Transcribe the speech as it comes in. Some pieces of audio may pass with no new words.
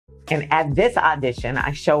And at this audition,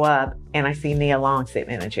 I show up and I see Nia Long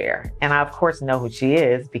sitting in a chair. And I, of course, know who she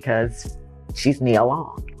is because she's Nia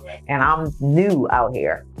Long. And I'm new out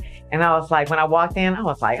here. And I was like, when I walked in, I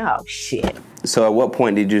was like, oh, shit. So at what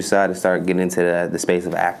point did you decide to start getting into the space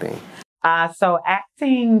of acting? So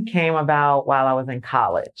acting came about while I was in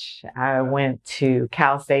college. I went to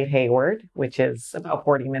Cal State Hayward, which is about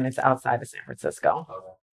 40 minutes outside of San Francisco,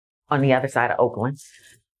 on the other side of Oakland.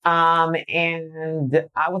 And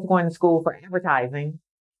I was going to school for advertising.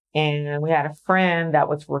 And we had a friend that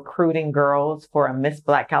was recruiting girls for a Miss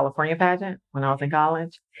Black California pageant when I was in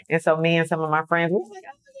college. And so me and some of my friends, we were like,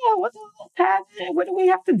 oh yeah, what's this pageant? What do we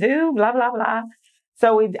have to do? Blah, blah, blah.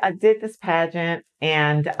 So I did this pageant,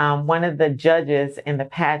 and one of the judges in the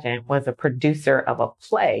pageant was a producer of a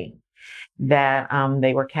play that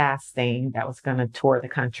they were casting that was going to tour the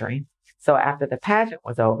country. So after the pageant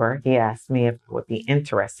was over, he asked me if I would be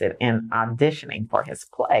interested in auditioning for his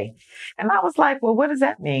play. And I was like, well, what does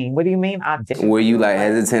that mean? What do you mean audition? Were you like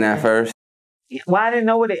hesitant at first? Well, I didn't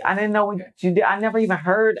know what you did. I never even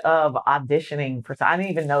heard of auditioning for, I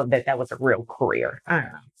didn't even know that that was a real career. I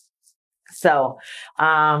don't know. So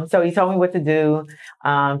he told me what to do,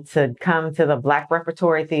 to come to the Black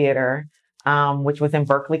Repertory Theater, which was in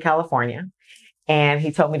Berkeley, California. And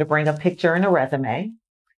he told me to bring a picture and a resume,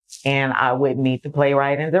 and I would meet the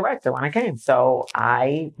playwright and director when I came. So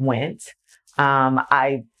I went,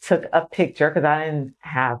 I took a picture because I didn't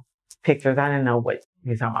have pictures. I didn't know what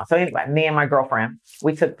he was talking about. So anyway, me and my girlfriend,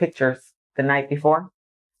 we took pictures the night before.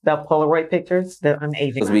 The Polaroid pictures, the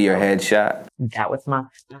aging. Supposed to be your headshot. That was I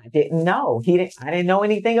didn't know. I didn't know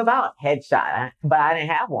anything about headshot, but I didn't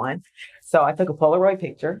have one. So I took a Polaroid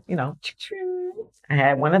picture, I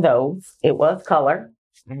had one of those. It was color.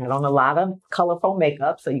 I had on a lot of colorful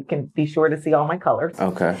makeup, so you can be sure to see all my colors.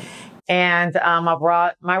 Okay. And I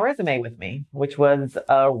brought my resume with me, which was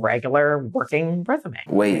a regular working resume.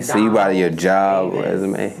 Wait, so you brought your job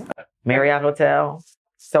resume? Marriott Hotel.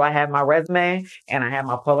 So I had my resume and I had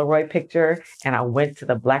my Polaroid picture, and I went to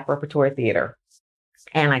the Black Repertory Theater,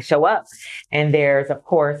 and I show up, and there's, of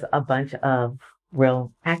course, a bunch of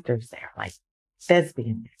real actors there, like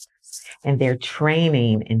thespian actors, and they're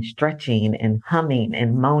training and stretching and humming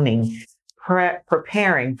and moaning,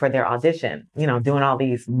 preparing for their audition, doing all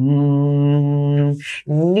these doing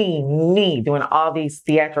all these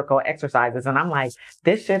theatrical exercises. And I'm like,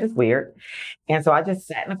 this shit is weird. And so I just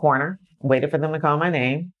sat in a corner, waited for them to call my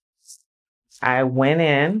name. I went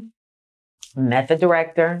in, met the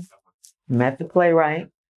director, met the playwright,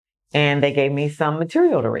 and they gave me some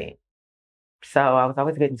material to read. So I was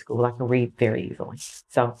always good in school. I could read very easily.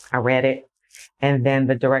 So I read it. And then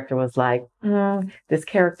the director was like, this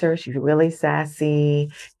character, she's really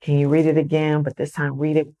sassy. Can you read it again? But this time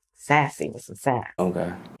read it sassy with some sass.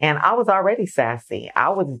 Okay. And I was already sassy.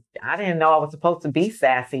 I didn't know I was supposed to be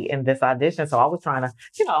sassy in this audition. So I was trying to,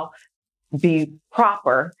 be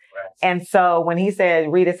proper. Right. And so when he said,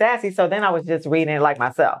 read it sassy, so then I was just reading it like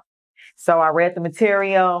myself. So I read the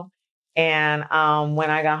material. And when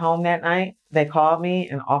I got home that night, they called me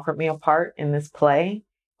and offered me a part in this play.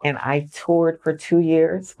 And I toured for 2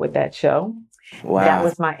 years with that show. Wow. That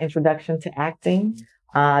was my introduction to acting.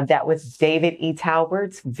 That was David E.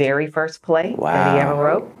 Talbert's very first play that he ever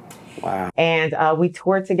wrote. Wow. And we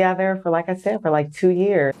toured together for, like I said, for like 2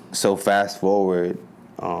 years. So fast forward,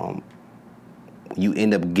 you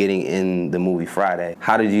end up getting in the movie Friday.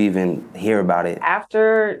 How did you even hear about it?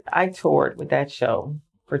 After I toured with that show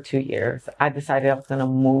for 2 years, I decided I was going to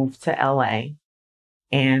move to LA.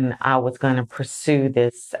 And I was going to pursue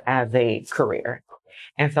this as a career.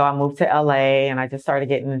 And so I moved to LA, and I just started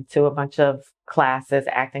getting into a bunch of classes,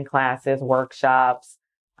 acting classes, workshops.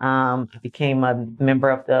 I became a member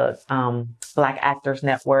of the Black Actors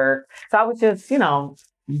Network. So I was just,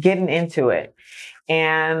 getting into it.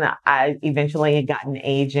 And I eventually had got an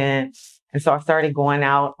agent. And so I started going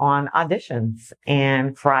out on auditions.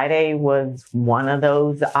 And Friday was one of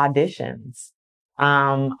those auditions.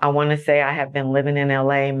 I want to say I have been living in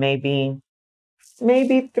LA maybe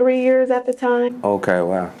 3 years at the time. Okay,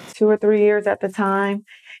 wow. 2 or 3 years at the time.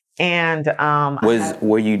 And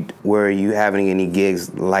were you having any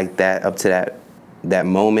gigs like that up to that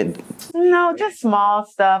moment? No, just small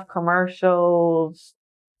stuff, commercials,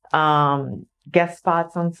 guest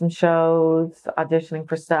spots on some shows, auditioning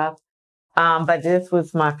for stuff. But this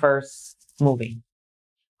was my first movie.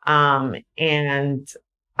 And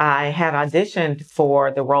I had auditioned for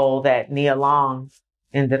the role that Nia Long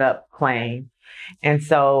ended up playing. And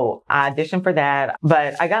so I auditioned for that,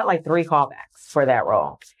 but I got like 3 callbacks for that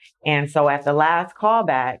role. And so at the last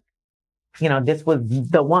callback, this was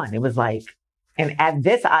the one. It was like, and at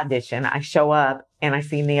this audition, I show up and I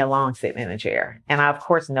see Nia Long sitting in a chair. And I, of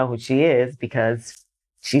course, know who she is because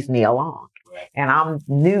she's Nia Long. And I'm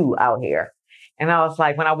new out here. And I was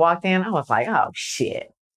like, when I walked in, I was like, oh,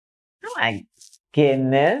 shit. I'm like, getting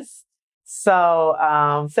this. So,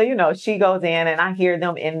 she goes in and I hear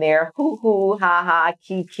them in there, hoo hoo, ha ha,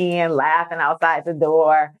 kikiing, laughing outside the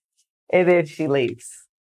door. And then she leaves.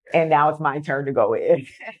 And now it's my turn to go in.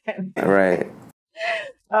 Right.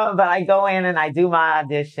 But I go in and I do my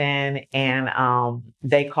audition and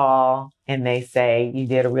they call and they say, you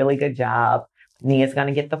did a really good job. Nia's going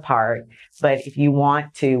to get the part. But if you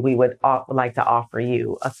want to, we would like to offer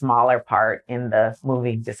you a smaller part in the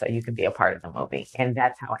movie just so you can be a part of the movie. And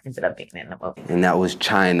that's how I ended up being in the movie. And that was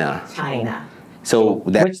China. So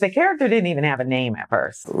which the character didn't even have a name at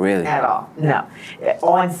first. Really? At all. No.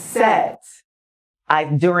 On set,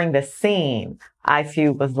 during the scene, Ice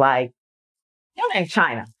Cube was like, your name's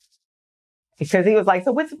China. Because he was like,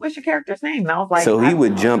 so what's your character's name? And I was like, so he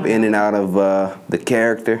would jump in and out of the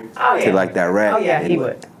character to like that rap. Oh yeah, he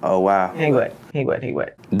would. Oh wow. He would.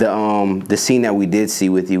 The scene that we did see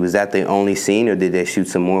with you, was that the only scene, or did they shoot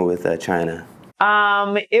some more with China?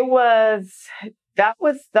 That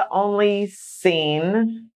was the only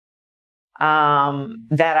scene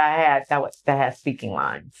that I had that had speaking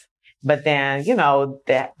lines. But then,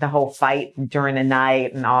 the whole fight during the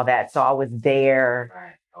night and all that. So I was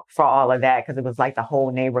there for all of that because it was like the whole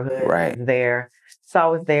neighborhood was there. So I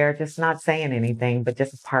was there just not saying anything, but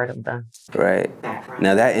just a part of the background.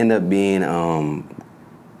 Now that ended up being,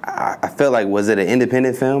 I feel like, was it an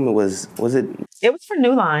independent film? Was it? It was for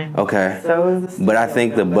New Line. Okay. So but I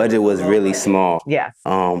think the budget was really small. Yes.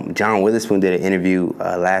 John Witherspoon did an interview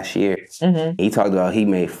last year. Mm-hmm. He talked about he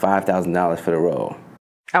made $5,000 for the role.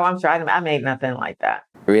 Oh, I'm sure I made nothing like that.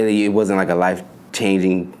 Really? It wasn't like a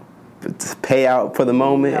life-changing payout for the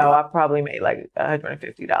moment? No, I probably made like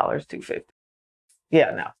 $150, $250.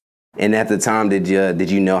 Yeah, no. And at the time, did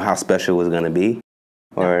you know how special it was going to be?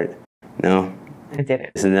 Or no? I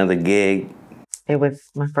didn't. It's another gig. It was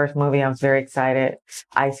my first movie. I was very excited.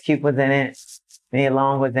 Ice Cube was in it. Nia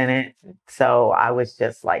Long was in it. So I was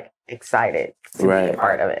just like excited to be a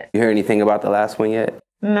part of it. You heard anything about the last one yet?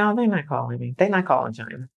 No, they're not calling me. They're not calling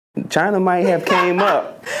China. China might have came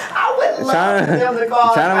up. I would love them to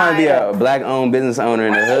call China might be a black-owned business owner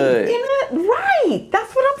in the hood. Right.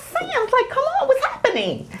 That's what I'm saying. I'm like, come on, what's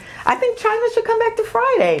happening? I think China should come back to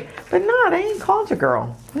Friday. But no, they ain't called your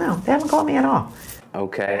girl. No, they haven't called me at all.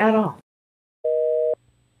 Okay. At all.